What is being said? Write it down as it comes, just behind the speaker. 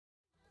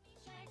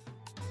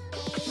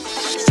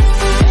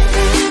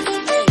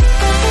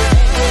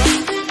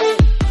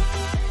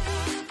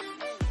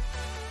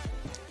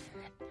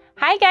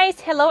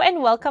hello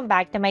and welcome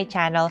back to my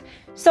channel.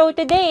 So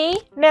today,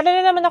 meron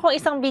na naman akong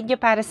isang video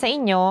para sa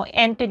inyo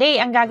and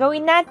today ang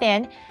gagawin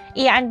natin,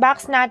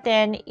 i-unbox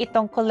natin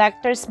itong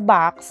collector's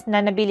box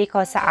na nabili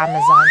ko sa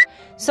Amazon.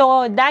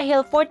 So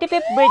dahil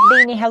 45th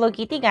birthday ni Hello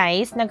Kitty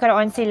guys,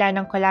 nagkaroon sila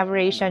ng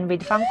collaboration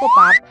with Funko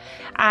Pop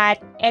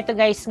at eto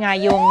guys nga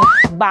yung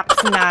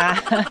box na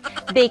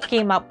they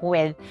came up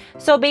with.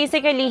 So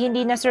basically,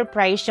 hindi na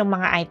surprise yung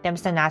mga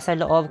items na nasa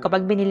loob.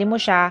 Kapag binili mo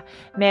siya,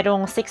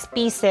 merong 6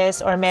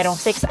 pieces or merong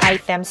 6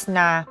 items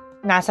na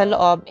nasa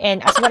loob.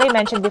 And as what I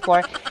mentioned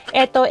before,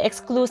 ito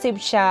exclusive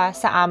siya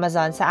sa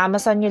Amazon. Sa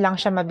Amazon nyo lang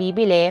siya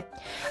mabibili.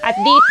 At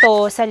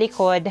dito sa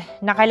likod,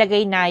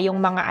 nakalagay na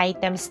yung mga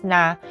items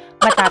na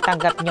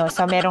matatanggap nyo.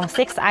 So merong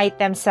 6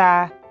 items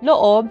sa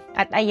loob.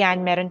 At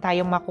ayan, meron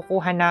tayong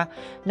makukuha na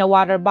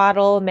water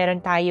bottle,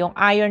 meron tayong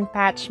iron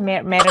patch,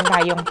 meron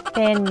tayong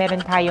pen,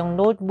 meron tayong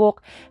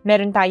notebook,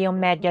 meron tayong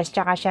medyas,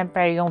 tsaka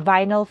syempre yung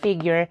vinyl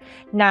figure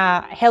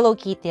na Hello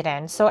Kitty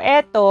rin. So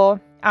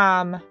eto,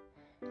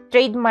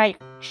 trademark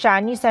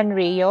siya ni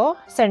Sanrio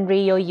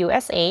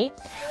USA.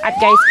 At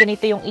guys,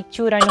 ganito yung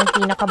itsura ng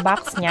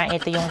pinaka-box niya.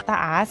 Ito yung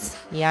taas.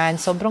 Yan,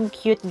 sobrang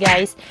cute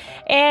guys.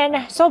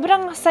 And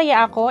sobrang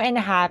saya ako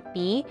and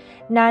happy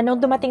na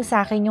nung dumating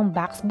sa akin yung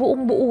box,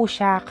 buong-buo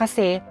siya.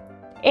 Kasi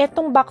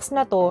etong box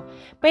na to,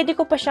 pwede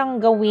ko pa siyang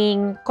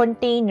gawing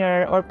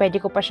container or pwede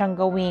ko pa siyang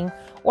gawing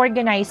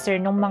organizer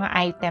ng mga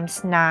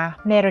items na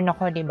meron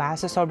ako, diba?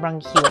 So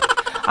sobrang cute.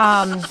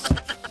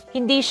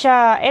 Hindi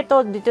siya,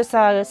 eto dito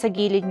sa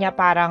gilid niya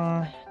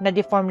parang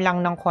na-deform lang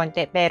ng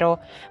konti.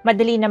 Pero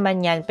madali naman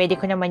yan. Pwede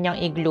ko naman yung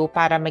i-glue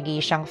para maging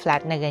siyang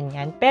flat na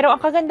ganyan. Pero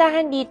ang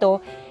kagandahan dito,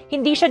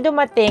 hindi siya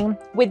dumating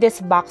with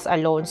this box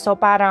alone. So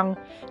parang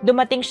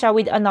dumating siya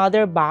with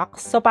another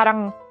box. So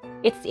parang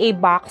it's a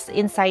box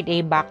inside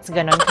a box,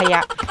 ganon.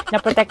 Kaya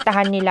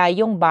naprotektahan nila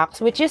yung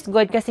box, which is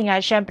good kasi nga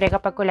syempre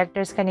kapag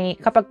collector ka ni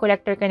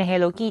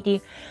Hello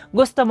Kitty,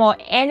 gusto mo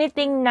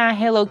anything na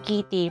Hello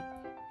Kitty,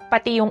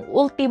 pati yung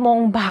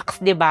ultimong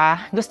box, 'di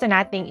ba? Gusto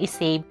nating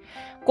i-save.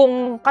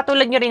 Kung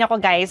katulad nyo rin ako,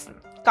 guys,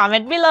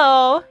 comment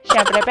below.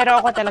 Syempre,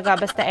 pero ako talaga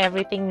basta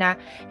everything na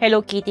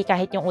Hello Kitty,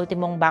 kahit yung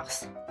ultimong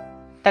box,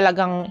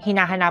 talagang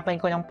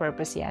hinahanapan ko ng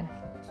purpose 'yan.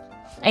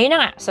 Ayun na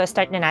nga. So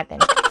start na natin.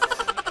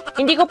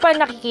 Hindi ko pa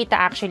nakikita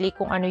actually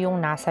kung ano yung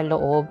nasa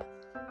loob.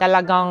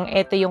 Talagang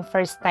ito yung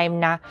first time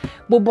na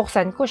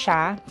bubuksan ko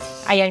siya.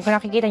 Ayan, kung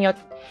nakikita nyo,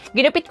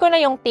 ginupit ko na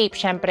yung tape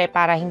syempre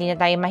para hindi na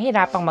tayo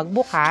mahirapang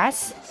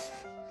magbukas.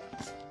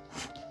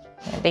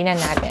 Tingnan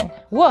natin.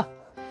 Wow!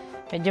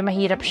 Medyo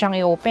mahirap siyang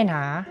i-open,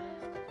 ha?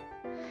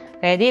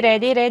 Ready,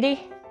 ready, ready?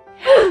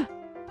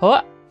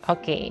 Oh!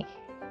 Okay.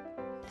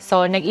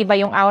 So, nag-iba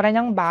yung aura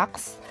ng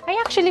box. Ay,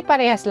 actually,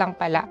 parehas lang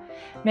pala.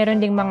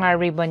 Meron ding mga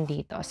ribbon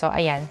dito. So,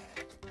 ayan.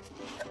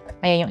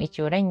 Ayan yung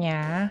itsura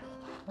niya.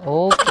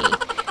 Okay.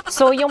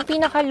 So, yung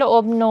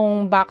pinakaloob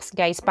nung box,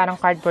 guys, parang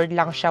cardboard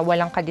lang siya.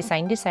 Walang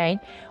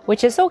ka-design-design,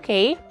 which is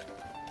okay.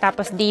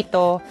 Tapos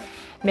dito,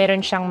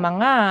 meron siyang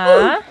mga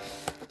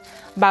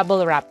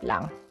bubble wrap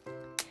lang.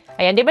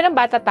 Ayan, di ba ng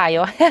bata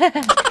tayo?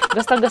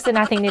 Gusto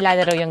nating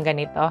nilalaro yung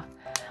ganito.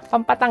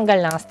 Pampatanggal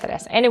ng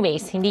stress.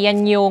 Anyways, hindi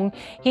yung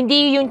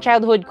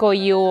childhood ko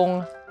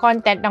yung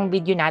content ng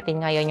video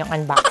natin ngayon, yung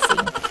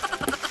unboxing.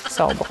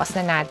 So, bukas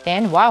na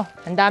natin. Wow,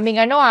 ang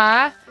daming ano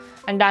ha.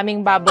 Ang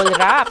daming bubble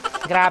wrap.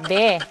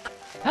 Grabe.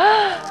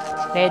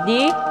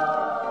 Ready?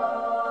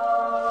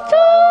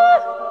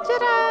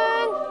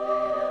 Tcharan!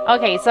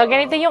 Okay, so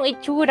ganito yung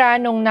itsura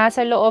nung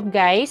nasa loob,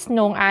 guys,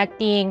 nung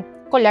ating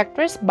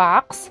collector's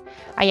box.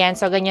 Ayan,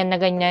 so ganyan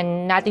na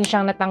ganyan natin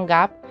siyang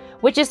natanggap.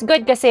 Which is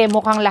good kasi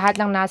mukhang lahat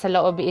ng nasa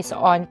loob is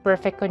on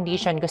perfect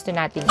condition. Gusto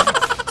natin yun.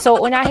 So,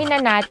 unahin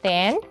na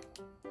natin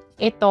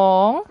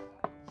itong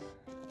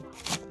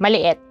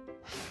maliit.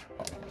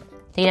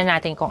 Tingnan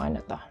natin kung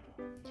ano to.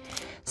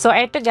 So,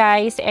 eto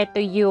guys, eto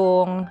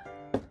yung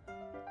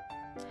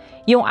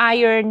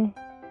iron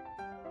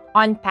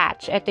on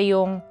patch. Ito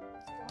yung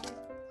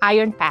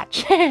iron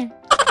patch.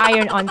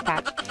 Iron on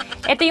patch.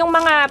 Ito yung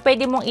mga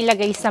pwede mong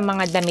ilagay sa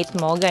mga damit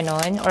mo,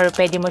 ganon. Or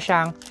pwede mo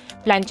siyang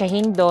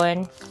planchahin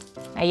doon.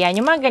 Ayan,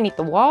 yung mga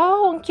ganito.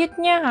 Wow, ang cute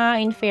niya ha,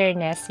 in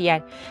fairness.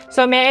 Yan.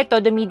 So, ito,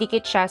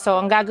 dumidikit siya. So,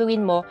 ang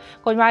gagawin mo,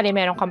 kunwari,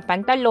 meron kang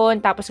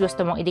pantalon, tapos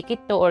gusto mong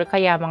idikit to, or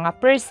kaya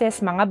mga purses,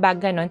 mga bag,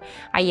 ganon.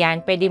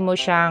 Ayan, pwede mo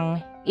siyang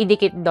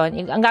idikit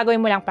doon. Ang gagawin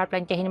mo lang,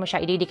 paplantyahin mo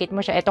siya, ididikit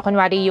mo siya. Ito,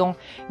 kunwari,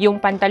 yung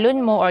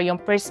pantalon mo or yung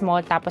purse mo,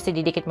 tapos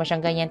ididikit mo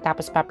siyang ganyan,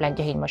 tapos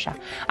paplantyahin mo siya.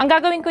 Ang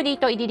gagawin ko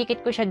dito, ididikit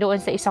ko siya doon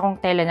sa isa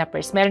kong tela na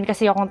purse. Meron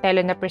kasi akong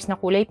tela na purse na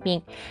kulay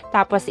pink,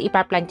 tapos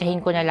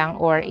ipaplantyahin ko na lang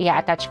or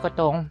i-attach ko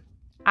tong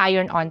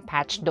iron-on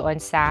patch doon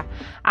sa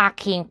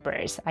aking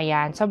purse.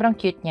 Ayan, sobrang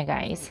cute niya,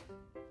 guys.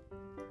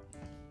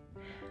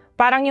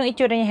 Parang yung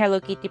itsura niya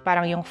Hello Kitty,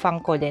 parang yung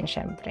Funko din,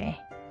 syempre.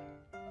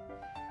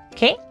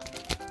 Okay?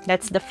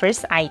 That's the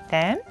first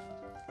item.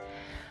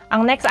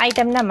 Ang next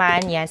item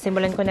naman, yan,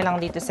 simulan ko na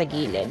lang dito sa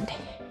gilid.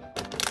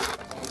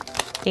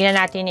 Tingnan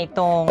natin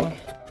itong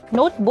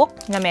notebook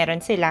na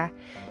meron sila.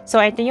 So,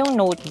 ito yung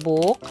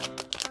notebook.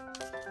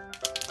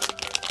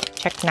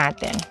 check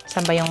natin.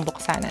 Saan ba yung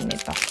buksanan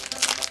nito?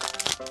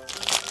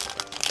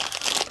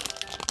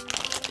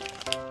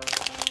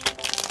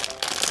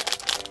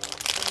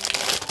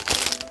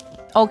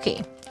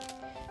 Okay.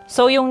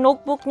 So, yung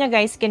notebook niya,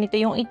 guys, ganito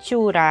yung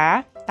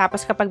itsura.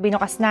 Tapos, kapag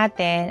binukas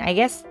natin, I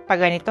guess,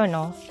 pag ganito,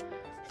 no?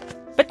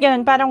 Ba't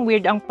ganun? Parang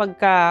weird ang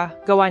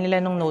pagkagawa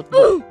nila ng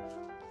notebook.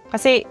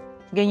 Kasi,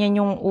 ganyan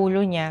yung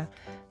ulo niya.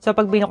 So,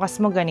 pag binukas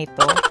mo,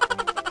 ganito.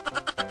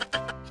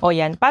 O,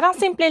 yan. Parang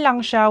simple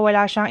lang siya.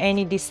 Wala siyang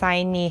any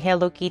design ni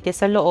Hello Kitty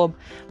sa loob.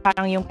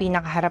 Parang yung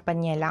pinakaharapan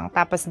niya lang.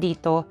 Tapos,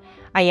 dito,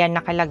 ayan,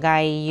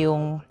 nakalagay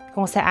yung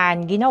kung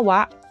saan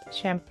ginawa.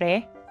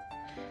 Siyempre.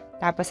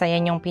 Tapos,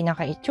 ayan yung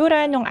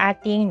pinaka-itsura ng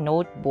ating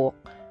notebook.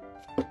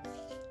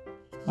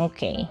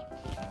 Okay.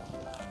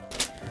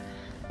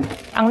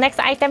 Ang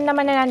next item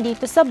naman na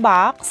nandito sa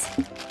box,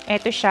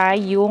 ito siya,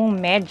 yung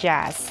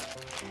medyas.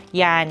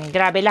 Yan.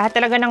 Grabe. Lahat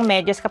talaga ng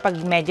medyas, kapag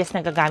medyas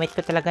nagagamit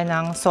ko talaga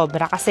ng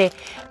sobra. Kasi,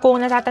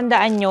 kung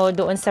natatandaan nyo,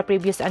 doon sa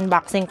previous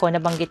unboxing ko,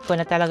 nabanggit ko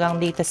na talagang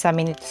dito sa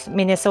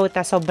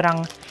Minnesota,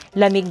 sobrang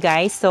lamig,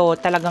 guys. So,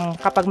 talagang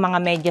kapag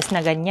mga medyas na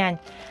ganyan,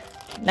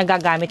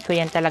 nagagamit ko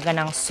yan talaga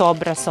ng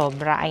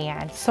sobra-sobra.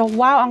 Ayan. So,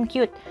 wow, ang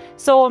cute.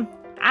 So,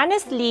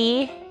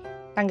 honestly,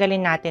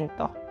 tanggalin natin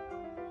to.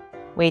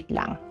 Wait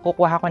lang.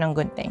 Kukuha ko ng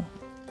gunting.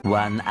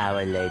 1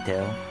 hour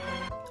later.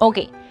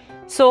 Okay.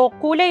 So,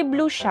 kulay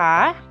blue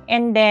siya.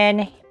 And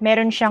then,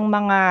 meron siyang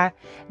mga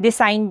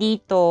design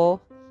dito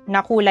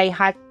na kulay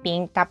hot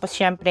pink. Tapos,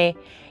 syempre,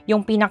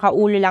 yung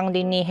pinakaulo lang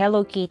din ni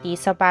Hello Kitty.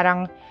 So,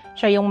 parang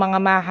siya yung mga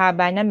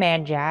mahaba na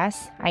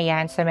medyas.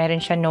 Ayan. So,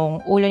 meron siya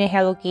nung ulo ni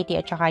Hello Kitty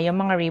at saka yung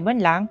mga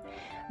ribbon lang.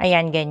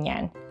 Ayan,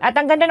 ganyan. At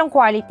ang ganda ng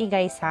quality,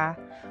 guys, ha.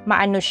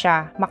 Maano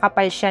siya.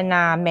 Makapal siya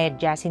na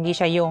medyas. Hindi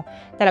siya yung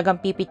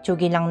talagang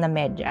pipitsugin lang na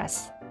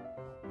medyas.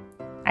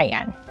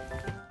 Ayan.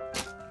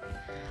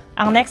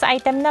 Ang next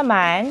item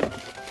naman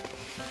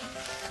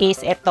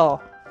is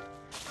ito.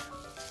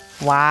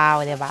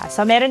 Wow, diba?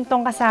 So, meron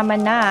tong kasama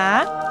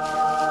na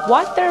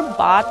water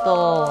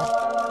bottle.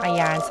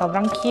 Ayan,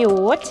 sobrang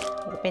cute.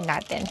 Open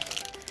natin.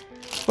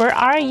 Where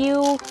are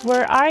you?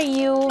 Where are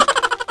you?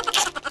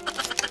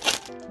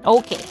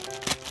 Okay.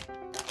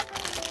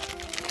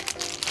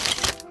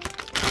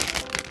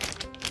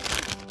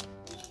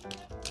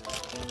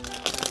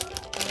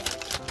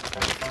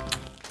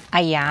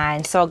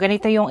 Ayan. So,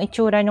 ganito yung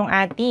itsura ng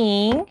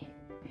ating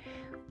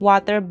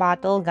water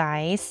bottle,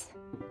 guys.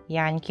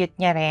 Yan, cute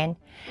niya rin.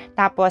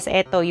 Tapos,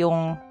 ito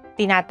yung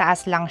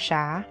tinataas lang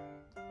siya.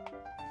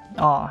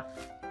 Oh.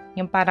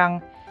 Yung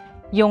parang,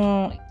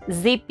 yung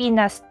zippy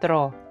na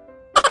straw.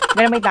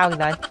 Ganun may tawag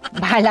doon?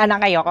 Bahala na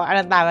kayo kung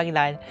anong tawag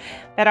doon.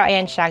 Pero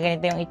ayan siya,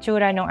 ganito yung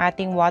itsura ng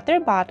ating water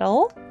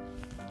bottle.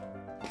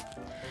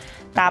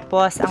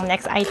 Tapos, ang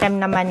next item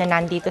naman na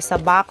nandito sa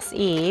box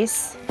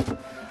is,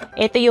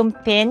 ito yung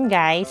pin,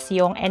 guys,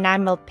 yung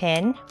enamel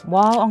pin.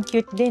 Wow, ang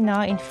cute din,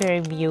 no? In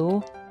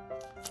Fairview.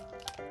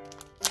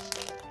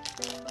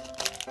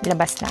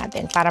 Labas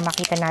natin para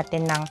makita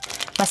natin ng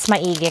mas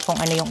maigi kung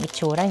ano yung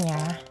itsura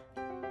niya.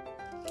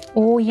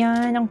 Oh,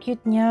 yan. Ang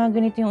cute niya.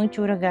 Ganito yung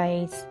itsura,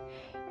 guys.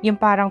 Yung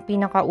parang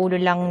pinakaulo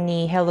lang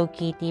ni Hello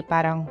Kitty.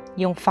 Parang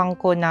yung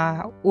Funko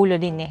na ulo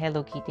din ni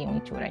Hello Kitty yung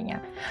itsura niya.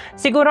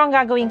 Siguro ang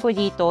gagawin ko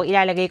dito,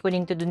 ilalagay ko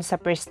din to dun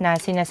sa purse na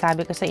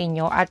sinasabi ko sa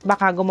inyo. At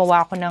baka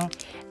gumawa ako ng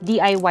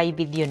DIY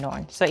video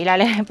noon. So,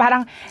 ilalagay,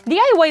 parang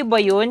DIY ba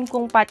yun?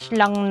 Kung patch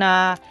lang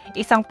na,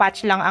 isang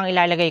patch lang ang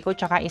ilalagay ko,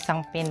 tsaka isang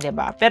pin,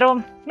 diba? Pero,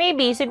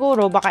 maybe,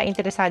 siguro, baka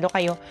interesado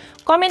kayo.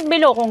 Comment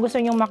below kung gusto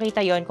nyong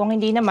makita yon. Kung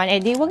hindi naman,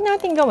 di wag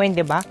natin gawin,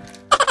 diba?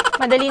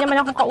 Madali naman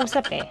akong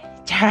kausap, eh.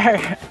 Char.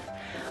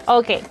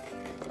 Okay.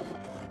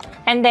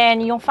 And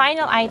then, yung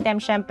final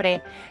item, syempre,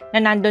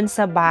 na nandun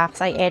sa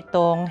box ay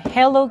etong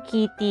Hello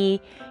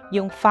Kitty,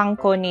 yung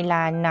Funko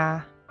nila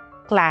na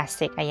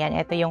classic. Ayan,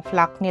 ito yung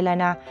flock nila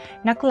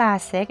na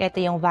classic.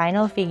 Ito yung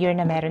vinyl figure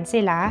na meron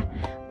sila.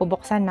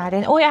 Bubuksan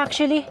natin. Oh,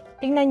 actually,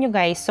 tingnan nyo,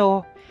 guys.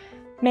 So,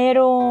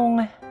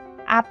 merong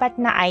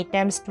 4 na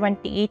items,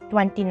 28,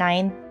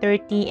 29,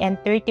 30, and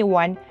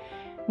 31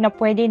 na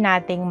pwede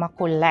nating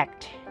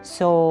makollect.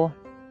 So,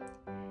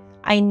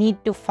 I need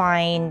to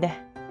find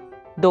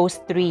those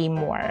 3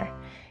 more.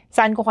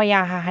 Saan ko kaya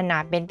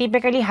hahanapin?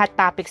 Typically, hot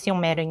topics yung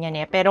meron yan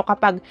eh. Pero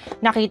kapag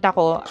nakita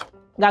ko,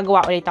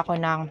 gagawa ulit ako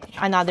ng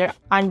another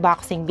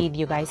unboxing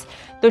video, guys,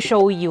 to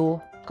show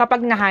you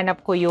kapag nahanap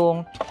ko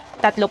yung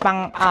 3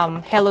 pang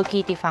Hello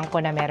Kitty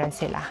Funko na meron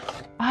sila.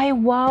 Ay,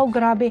 wow,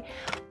 grabe.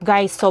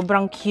 Guys,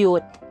 sobrang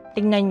cute.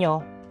 Tingnan nyo.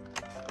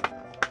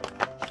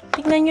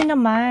 Tingnan nyo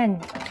naman.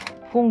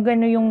 Kung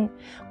gano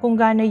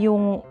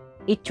yung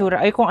itsura,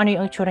 ay kung ano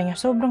yung itsura niya.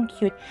 Sobrang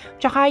cute.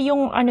 Tsaka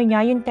yung ano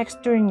niya, yung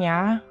texture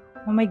niya.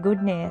 Oh my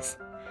goodness.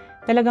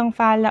 Talagang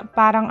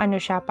parang ano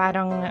siya,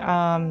 parang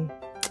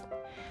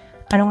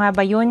ano nga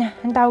ba yun?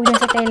 Ang tawag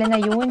yun sa tela na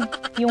yun.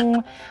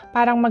 Yung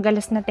parang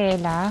magalas na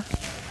tela.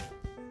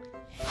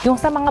 Yung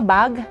sa mga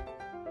bag.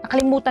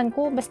 Nakalimutan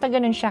ko. Basta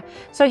ganun siya.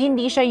 So,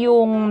 hindi siya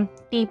yung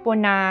tipo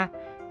na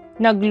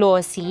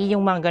glossy.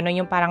 Yung mga ganun.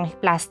 Yung parang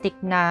plastic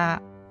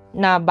na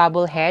na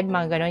bubble head,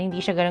 mga ganon.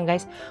 Hindi siya ganon,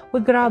 guys.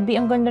 Uy, grabe,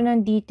 ang ganda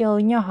ng detail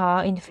niya,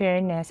 ha. In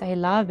fairness, I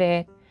love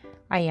it.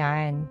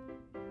 Ayan.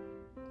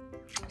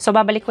 So,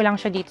 babalik ko lang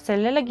siya dito sa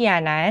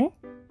lalagyanan.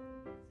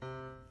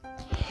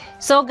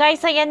 So, guys,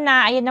 ayan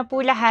na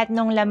po lahat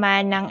ng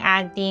laman ng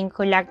ating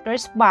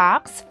collector's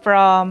box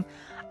from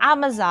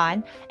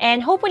Amazon.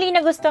 And hopefully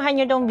nagustuhan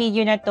nyo tong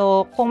video na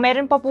to. Kung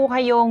meron pa po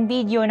kayong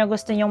video na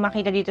gusto nyong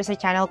makita dito sa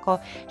channel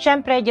ko,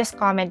 syempre just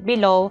comment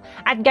below.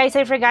 At guys,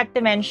 I forgot to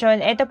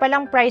mention, ito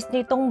palang price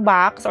nitong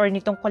box or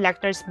nitong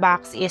collector's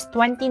box is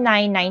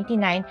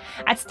 $29.99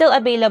 at still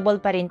available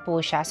pa rin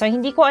po siya. So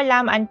hindi ko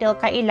alam until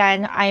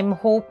kailan. I'm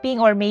hoping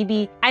or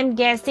maybe I'm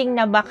guessing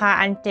na baka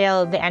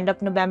until the end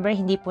of November,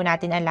 hindi po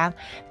natin alam.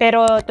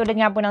 Pero tulad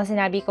nga po ng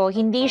sinabi ko,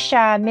 hindi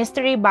siya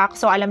mystery box,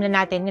 so alam na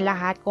natin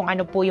lahat kung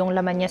ano po yung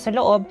laman niya sa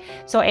loob.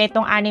 So,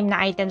 etong 6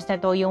 na items na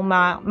to yung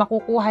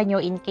makukuha nyo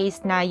in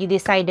case na you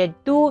decided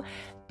to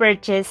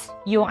purchase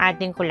yung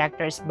ating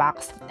collector's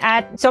box.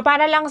 At so,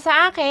 para lang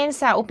sa akin,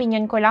 sa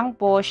opinion ko lang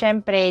po,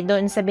 syempre,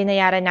 doon sa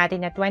binayaran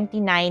natin na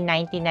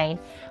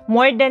 $29.99,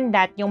 more than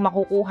that yung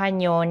makukuha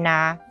nyo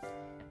na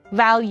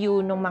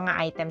value ng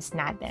mga items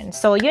natin.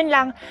 So, yun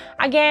lang.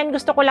 Again,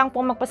 gusto ko lang po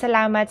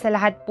magpasalamat sa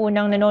lahat po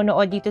ng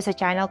nanonood dito sa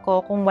channel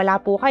ko. Kung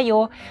wala po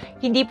kayo,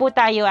 hindi po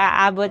tayo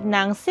aabot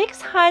ng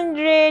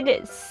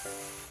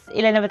 600,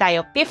 ilan na ba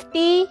tayo?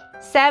 57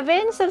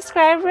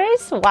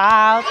 subscribers?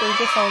 Wow! Thank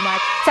you so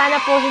much.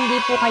 Sana po hindi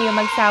po kayo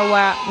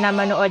magsawa na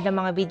manood ng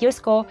mga videos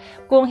ko.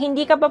 Kung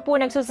hindi ka pa po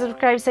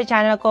nagsusubscribe sa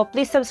channel ko,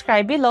 please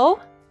subscribe below.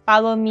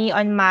 Follow me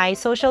on my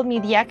social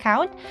media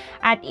account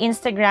at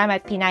Instagram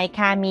at Pinay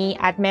Kami,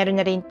 at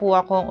meron na rin po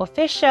akong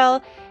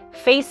official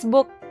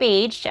Facebook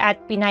page at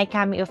Pinay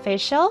Kami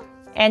Official.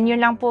 And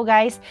yun lang po,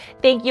 guys.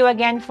 Thank you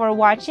again for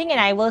watching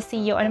and I will see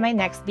you on my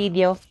next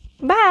video.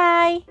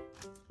 Bye!